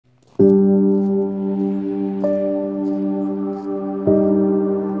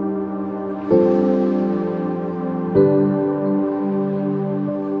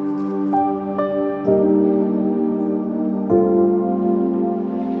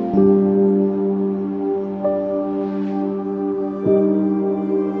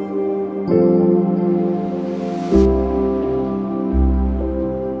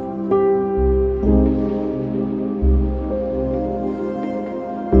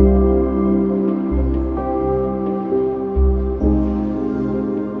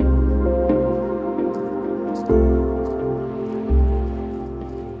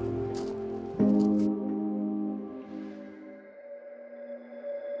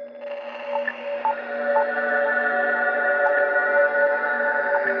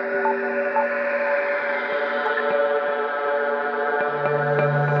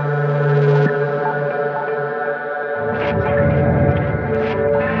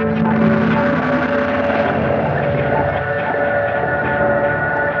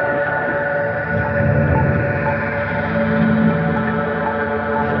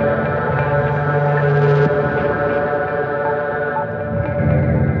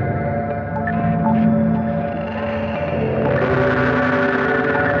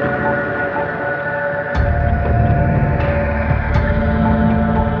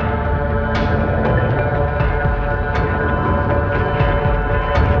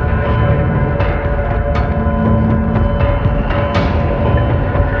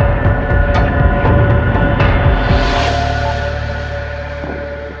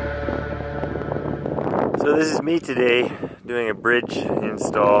So this is me today doing a bridge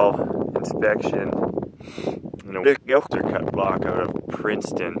install inspection in a Clearcut block out of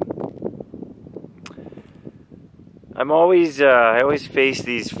Princeton. I always face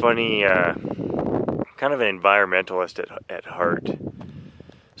these funny, kind of an environmentalist at heart.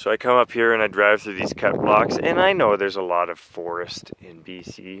 So I come up here and I drive through these cut blocks, and I know there's a lot of forest in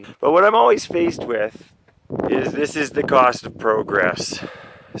BC. But what I'm always faced with is this is the cost of progress.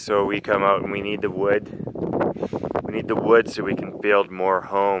 So we come out and we need the wood. We need the wood so we can build more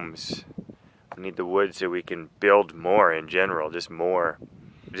homes. We need the wood so we can build more in general, just more.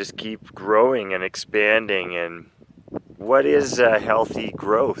 Just keep growing and expanding. And what is healthy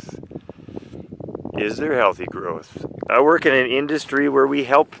growth? Is there healthy growth? I work in an industry where we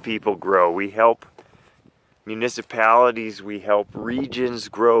help people grow. We help municipalities, we help regions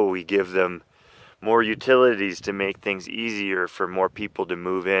grow. We give them more utilities to make things easier for more people to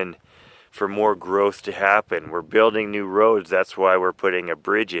move in, for more growth to happen. We're building new roads. That's why we're putting a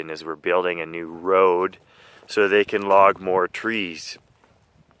bridge in, is we're building a new road so they can log more trees.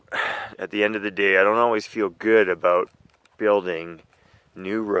 At the end of the day, I don't always feel good about building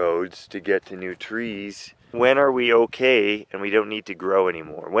new roads to get to new trees. When are we okay and we don't need to grow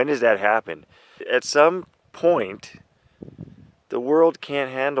anymore? When does that happen? At some point, the world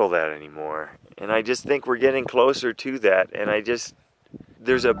can't handle that anymore. And I just think we're getting closer to that. And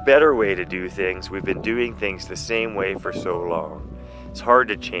there's a better way to do things. We've been doing things the same way for so long. It's hard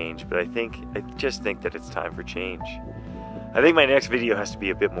to change, but I just think that it's time for change. I think my next video has to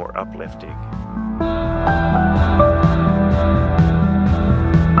be a bit more uplifting.